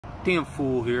Damn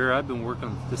Fool here. I've been working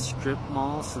at this strip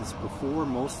mall since before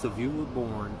most of you were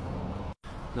born.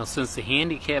 Now, since the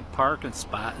handicap parking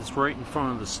spot is right in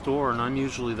front of the store and I'm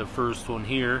usually the first one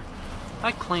here,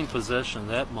 I claimed possession of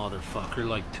that motherfucker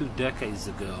like 2 decades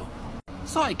ago.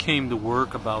 So I came to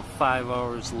work about 5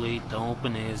 hours late to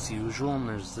open as usual, and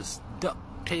there's this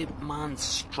duct tape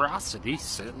monstrosity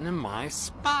sitting in my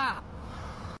spot.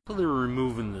 So they were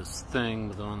removing this thing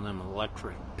with one of them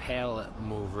electric pallet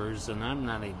movers, and I'm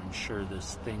not even sure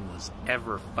this thing was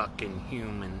ever fucking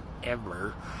human,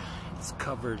 ever. It's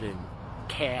covered in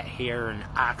cat hair and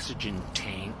oxygen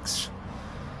tanks.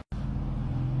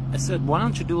 I said, why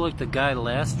don't you do like the guy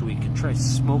last week and try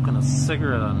smoking a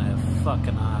cigarette on that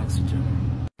fucking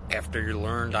oxygen? After you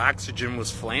learned oxygen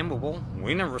was flammable,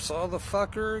 we never saw the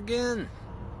fucker again.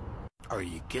 Are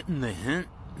you getting the hint,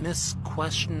 Miss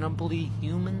Questionably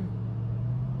Human?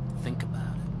 Think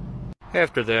about it.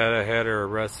 After that, I had her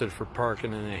arrested for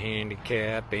parking in a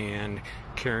handicap and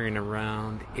carrying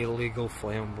around illegal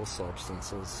flammable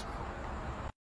substances.